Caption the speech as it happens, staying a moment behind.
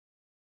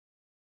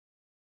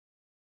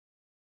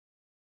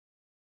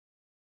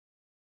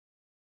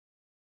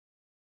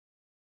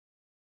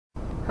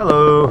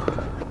Hello.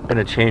 I'm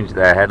gonna change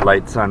the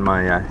headlights on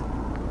my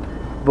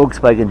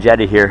Volkswagen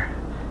Jetta here,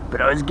 but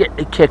I was getting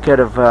a kick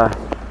out of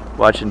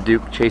watching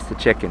Duke chase the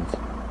chickens.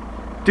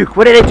 Duke,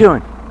 what are they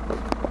doing?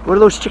 What are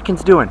those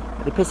chickens doing?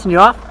 Are they pissing you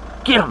off?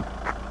 Get them!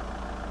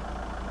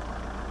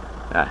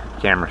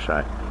 Camera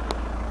shy.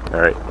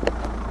 Alright,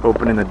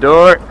 opening the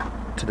door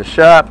to the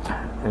shop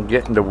and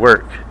getting to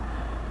work.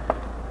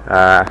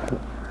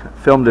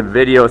 Filmed a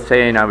video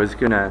saying I was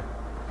gonna,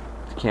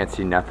 can't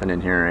see nothing in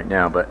here right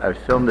now, but I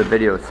filmed a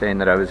video saying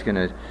that I was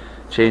gonna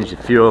change the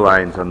fuel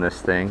lines on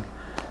this thing.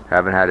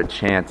 Haven't had a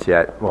chance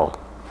yet. Well,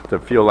 the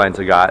fuel lines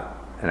I got,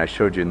 and I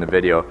showed you in the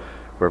video,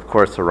 were of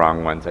course the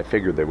wrong ones. I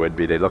figured they would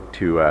be. They look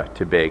too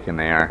big, and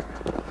they are.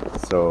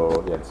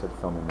 So yeah, I started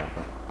filming that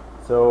one.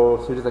 So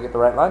as soon as I get the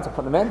right lines, I'll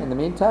put them in. In the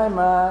meantime,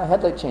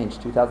 headlight change,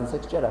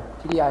 2006 Jetta,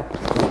 TDI.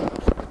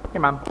 Hey,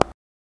 Mom.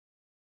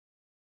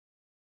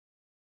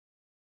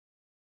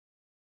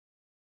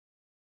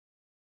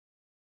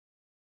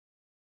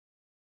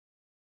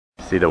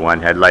 See the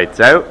one headlight's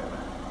out?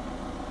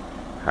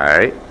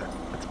 Alright,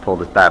 let's pull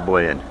this bad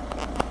boy in.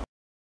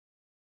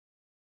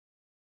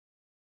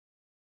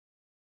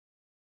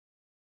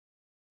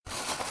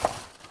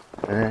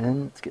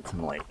 And let's get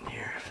some light in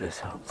here if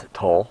this helps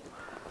at all.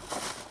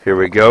 Here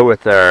we go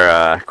with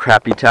our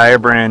crappy tire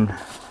brand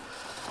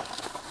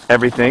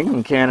everything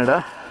in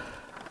Canada.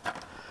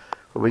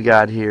 What we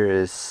got here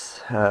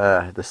is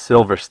the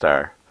Silver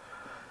Star.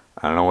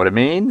 I don't know what it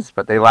means,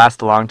 but they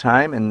last a long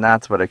time, and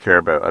that's what I care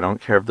about. I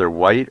don't care if they're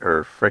white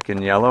or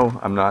frickin' yellow.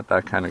 I'm not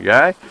that kind of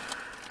guy.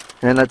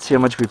 And let's see how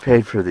much we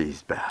paid for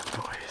these bad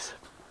boys.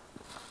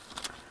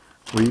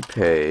 We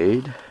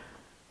paid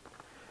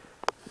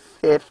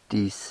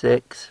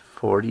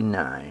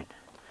 $56.49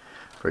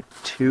 for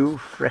 2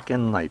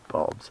 frickin' light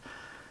bulbs.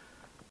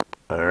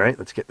 Alright,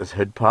 let's get this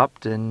hood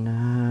popped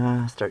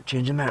and start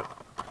changing them out.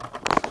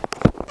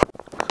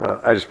 So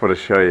I just want to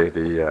show you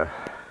the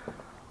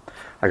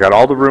I got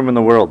all the room in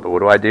the world, but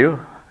what do?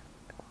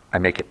 I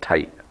make it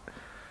tight.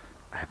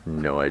 I have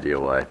no idea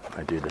why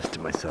I do this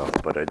to myself,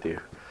 but I do.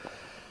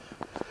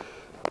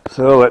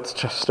 So let's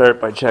just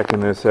start by checking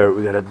this out.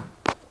 We gotta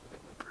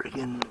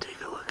friggin'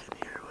 take a look in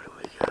here. What do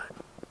we got?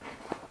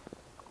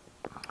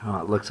 Oh,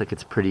 it looks like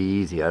it's pretty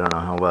easy. I don't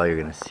know how well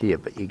you're gonna see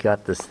it, but you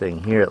got this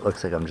thing here. It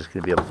looks like I'm just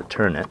gonna be able to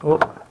turn it. Oh,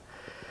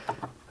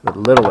 with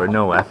little or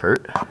no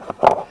effort.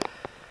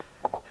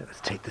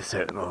 Let's take this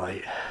out in the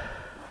light.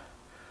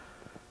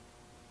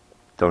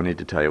 Don't need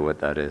to tell you what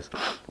that is.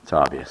 It's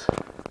obvious.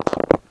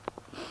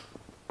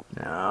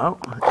 Now,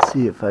 let's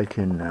see if I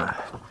can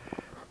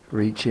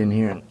reach in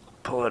here and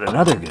pull out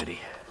another goodie.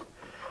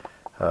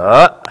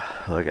 Oh,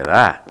 look at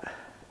that.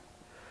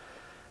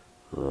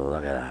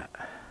 Look at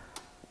that.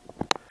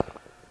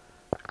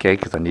 Okay,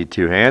 because I need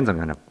 2 hands, I'm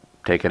going to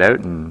take it out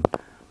and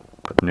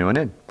put the new one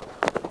in.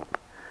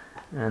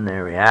 And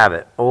there we have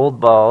it. Old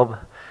bulb.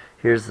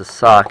 Here's the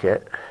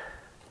socket.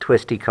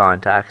 Twisty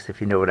contacts, if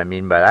you know what I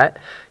mean by that.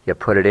 You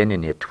put it in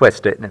and you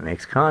twist it and it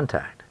makes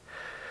contact.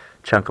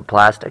 Chunk of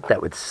plastic,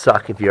 that would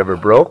suck if you ever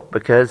broke,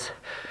 because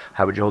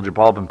how would you hold your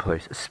bulb in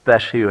place,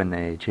 especially when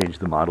they change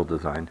the model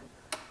design.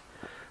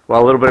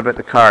 Well, a little bit about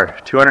the car.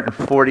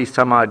 240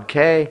 some odd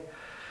K,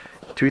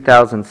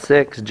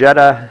 2006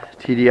 Jetta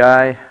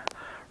TDI,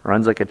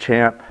 runs like a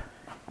champ,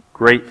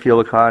 great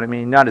fuel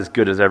economy, not as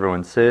good as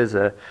everyone says,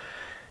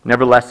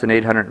 never less than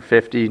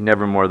 850,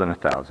 never more than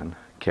 1,000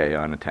 K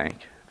on a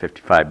tank.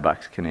 55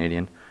 bucks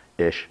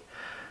Canadian-ish.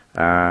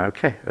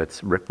 Okay,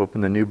 let's rip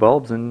open the new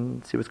bulbs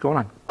and see what's going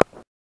on.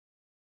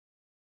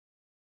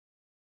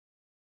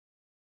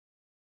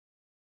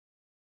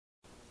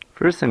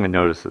 First thing I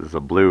noticed is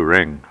a blue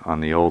ring on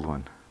the old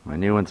one. My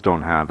new ones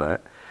don't have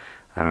that.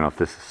 I don't know if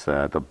this is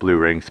the blue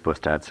ring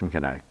supposed to add some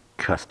kind of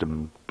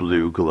custom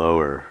blue glow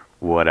or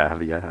what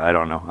have you. I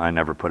don't know. I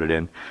never put it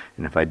in.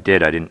 And if I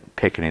did, I didn't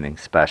pick anything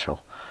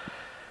special.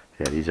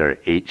 Yeah, these are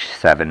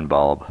H7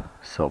 bulb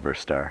Silver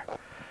Star.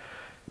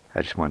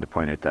 I just wanted to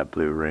point out that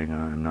blue ring.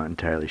 I'm not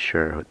entirely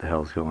sure what the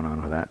hell's going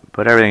on with that.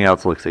 But everything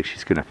else looks like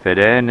she's going to fit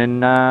in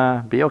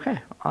and be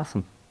okay.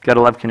 Awesome. Gotta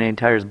love Canadian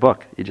Tire's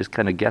book. You just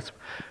kind of guess,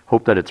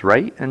 hope that it's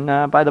right,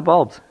 and buy the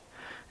bulbs.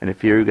 And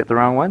if you get the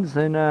wrong ones,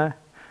 then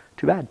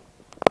too bad.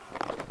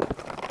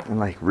 And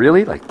like,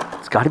 really? Like,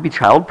 it's got to be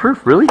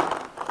child-proof? Really?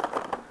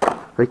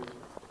 Like,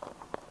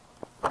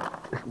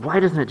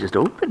 why doesn't it just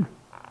open?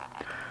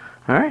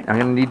 Alright, I'm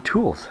going to need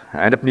tools.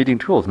 I end up needing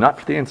tools, not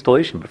for the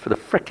installation, but for the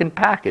frickin'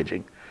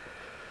 packaging.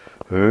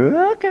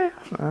 Okay,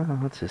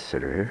 let's just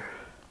sit here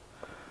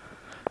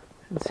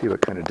and see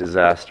what kind of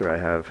disaster I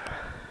have.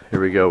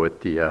 Here we go with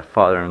the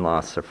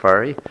father-in-law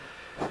Safari.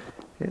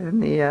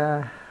 And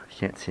the,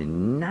 can't see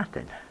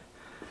nothing.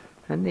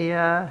 And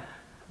the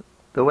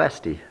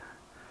Westie.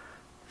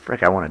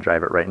 Frick, I want to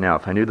drive it right now.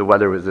 If I knew the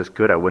weather was this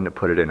good, I wouldn't have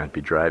put it in. I'd be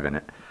driving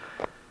it.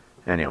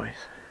 Anyways,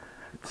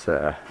 let's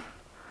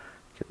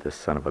get this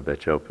son of a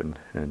bitch open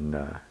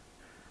and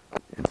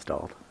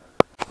installed.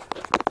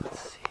 Let's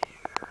see here.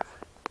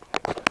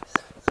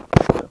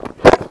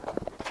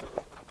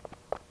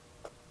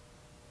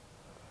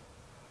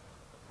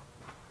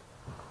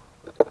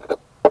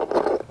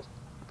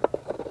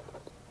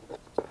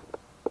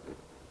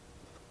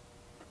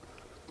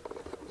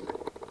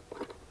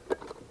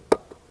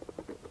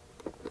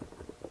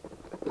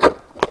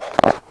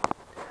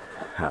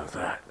 How's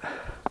that?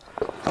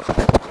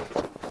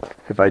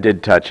 If I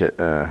did touch it,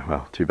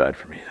 well, too bad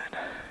for me then.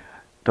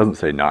 Doesn't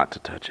say not to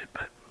touch it,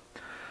 but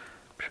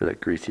I'm sure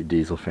that greasy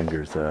diesel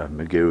finger's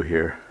Magoo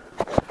here.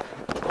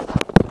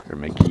 Or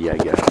McGee, I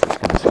guess, is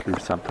going to screw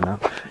something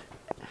up.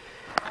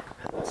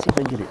 Let's see if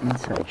I can get an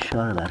inside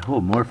shot of that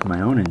hole, more for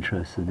my own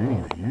interest than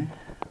anything, eh?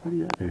 What do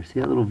you got there? See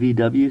that little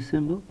VW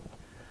symbol?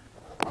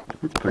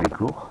 That's pretty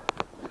cool.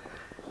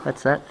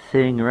 That's that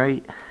thing,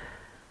 right?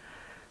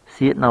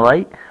 See it in the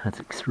light? That's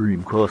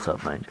extreme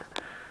close-up, mind you.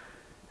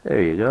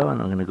 There you go,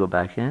 and I'm going to go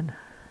back in.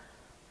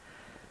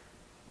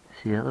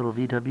 See that little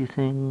VW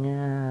thing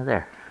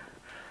there?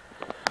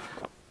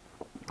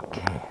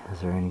 Okay, is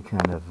there any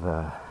kind of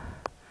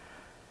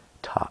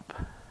top?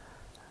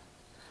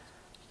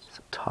 It's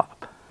a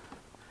top.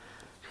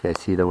 You guys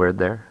see the word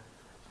there?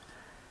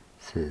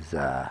 This is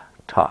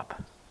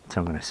top.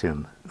 So I'm going to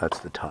assume that's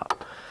the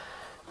top.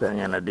 Then I'm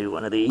going to do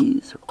one of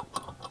these.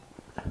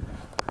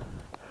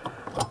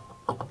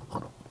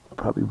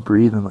 Probably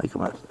breathing like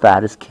I'm the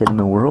fattest kid in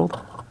the world.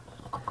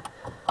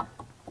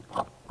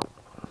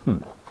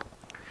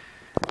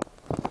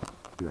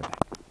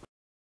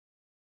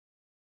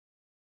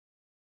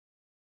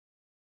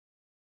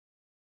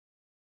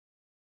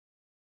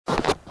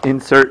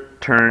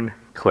 Insert, turn,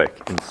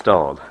 click,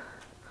 installed.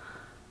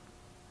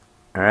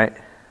 Alright,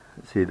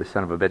 let's see if the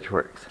son of a bitch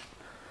works.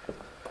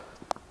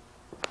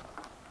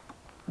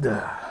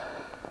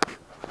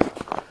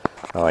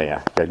 Oh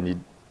yeah,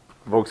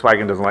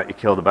 Volkswagen doesn't let you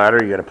kill the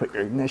battery, you gotta put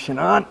your ignition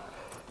on.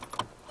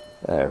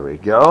 There we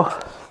go.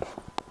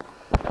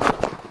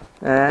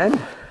 And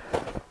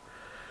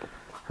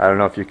I don't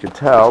know if you can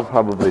tell,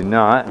 probably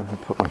not. I'm gonna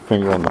put my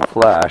finger on the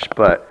flash,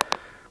 but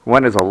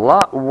one is a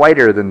lot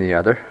whiter than the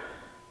other.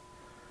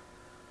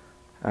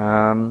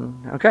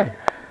 Okay,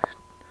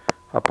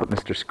 I'll put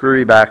Mr.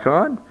 Screwy back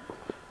on.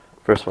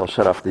 First of all,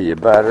 shut off the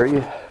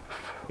battery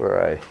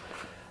before I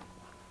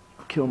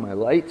kill my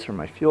lights or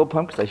my fuel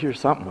pump, because I hear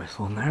something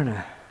whistling there and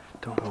I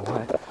don't know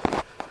what.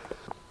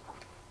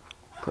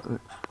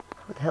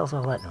 What the hell's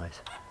all that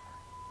noise?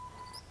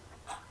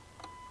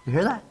 You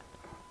hear that?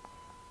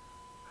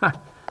 Huh.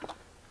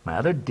 My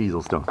other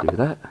diesels don't do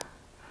that.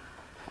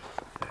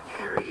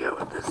 Here we go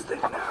with this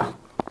thing now.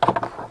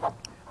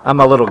 I'm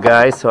a little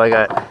guy, so I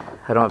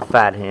don't have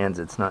fat hands.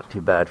 It's not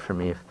too bad for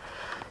me. If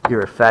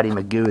you're a fatty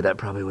Magoo, that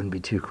probably wouldn't be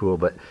too cool,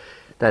 but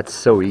that's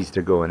so easy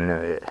to go in and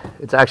out.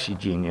 It's actually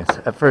genius.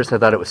 At first I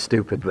thought it was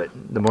stupid, but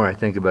the more I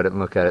think about it and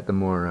look at it, the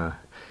more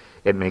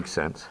it makes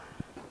sense.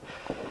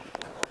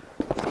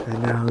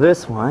 And now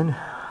this one,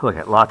 look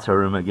at lots of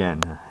room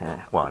again.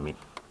 Well, I mean,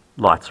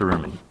 lots of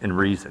room and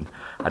reason.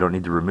 I don't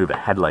need to remove a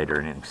headlight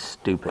or anything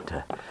stupid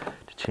to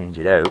change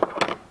it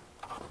out.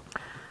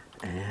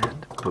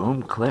 And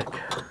boom, click.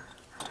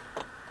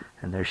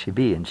 And there she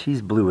be, and she's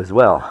blue as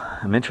well.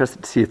 I'm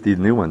interested to see if these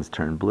new ones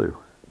turn blue.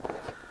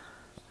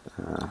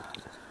 I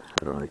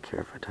don't really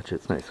care if I touch it.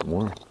 It's nice and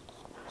warm.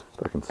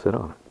 But I can sit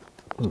on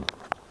it.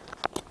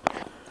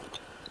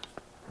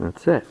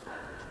 That's it.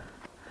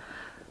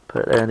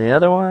 Put it there in the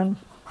other one.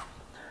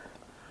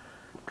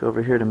 Go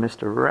over here to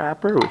Mr.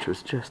 Rapper, which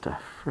was just a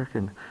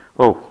frickin'...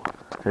 Oh,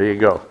 there you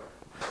go.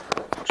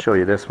 I'll show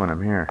you this when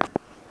I'm here.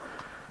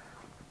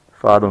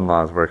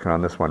 Father-in-law's working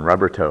on this one,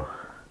 Rubber Toe.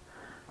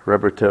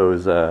 Rubber Toe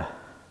is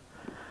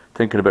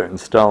thinking about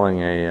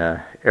installing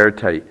a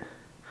airtight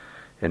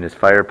in his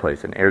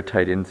fireplace, an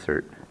airtight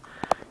insert.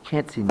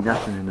 Can't see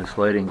nothing in this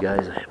lighting,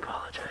 guys. I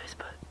apologize,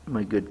 but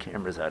my good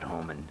camera's at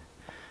home and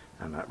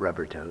I'm at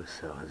Rubber Toe,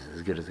 so it's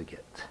as good as it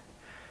gets.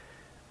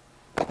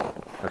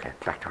 Okay,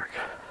 back to work.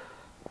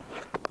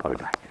 I'll be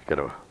back.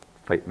 Gotta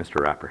fight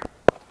Mr. Rapper.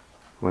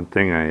 One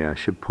thing I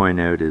should point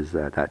out is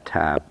that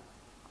tab.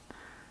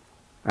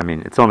 I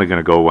mean, it's only going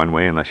to go one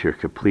way unless you're a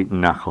complete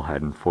knucklehead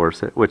and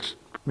force it, which,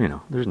 you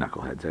know, there's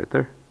knuckleheads out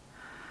there.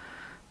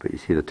 But you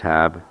see the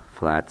tab,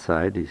 flat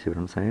side, do you see what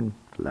I'm saying?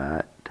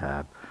 Flat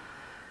tab.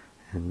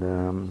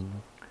 And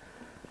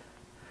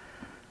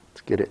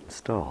let's get it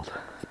installed.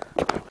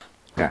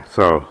 Yeah,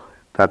 so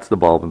that's the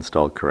bulb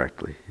installed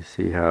correctly. You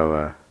see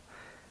how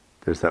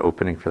there's that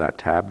opening for that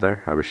tab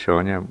there? I was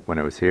showing you when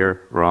it was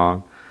here,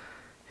 wrong,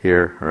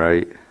 here,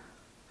 right.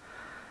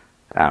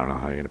 I don't know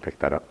how you're going to pick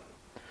that up.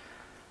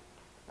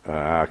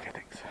 Okay,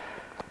 thanks.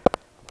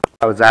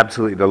 That was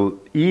absolutely the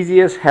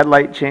easiest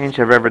headlight change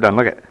I've ever done.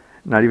 Look at,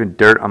 not even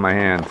dirt on my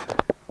hands.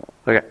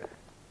 Look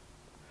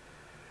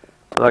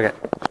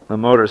at, the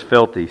motor's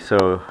filthy,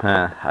 so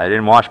I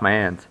didn't wash my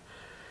hands.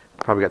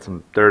 Probably got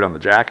some dirt on the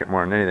jacket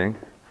more than anything.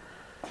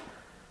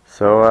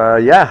 So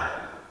yeah,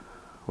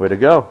 way to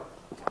go.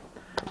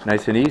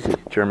 Nice and easy.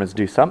 Germans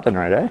do something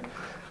right, eh?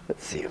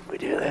 Let's see if we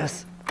do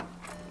this.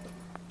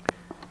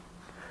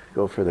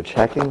 Go for the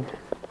checking.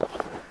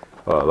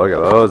 Oh, look at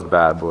those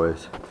bad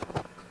boys.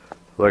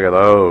 Look at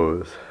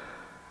those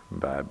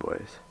bad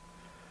boys.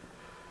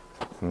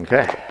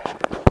 Okay.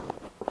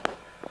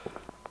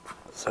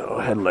 So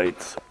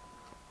headlights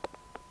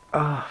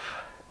off.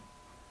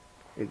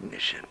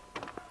 Ignition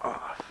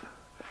off.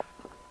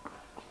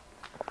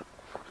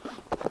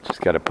 Just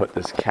got to put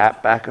this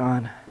cap back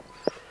on.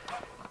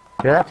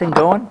 Hear that thing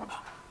going?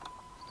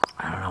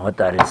 I don't know what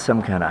that is.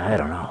 Some kind of, I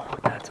don't know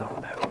what that's all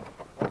about.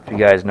 If you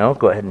guys know,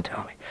 go ahead and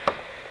tell me.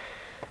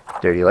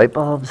 Dirty light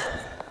bulbs.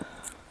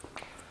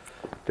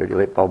 Dirty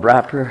light bulb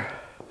wrapper.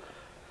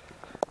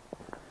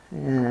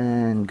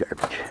 And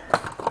garbage.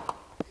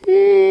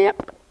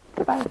 Yep.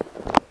 Bye.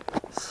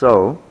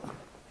 So,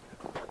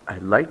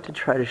 I'd like to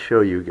try to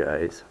show you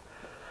guys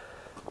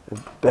a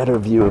better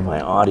view of my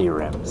Audi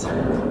rims. I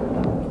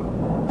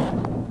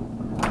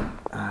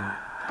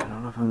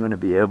don't know if I'm going to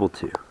be able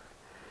to.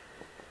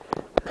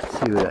 Let's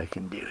see what I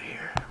can do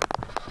here.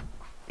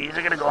 These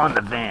are going to go on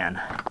the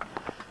van.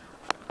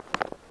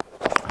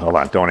 Hold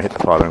on, don't want to hit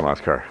the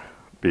father-in-law's car.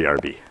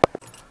 BRB.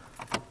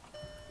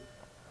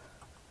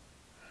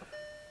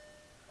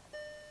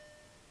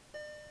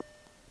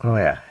 Oh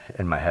yeah,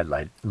 and my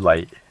headlight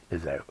light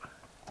is out.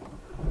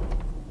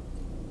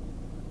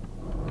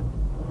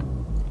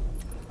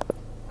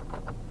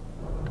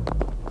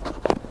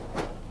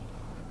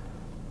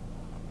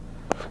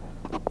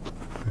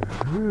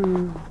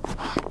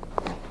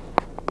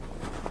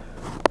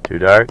 Too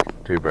dark,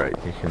 too bright.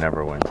 You can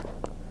never win.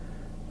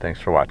 Thanks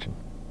for watching.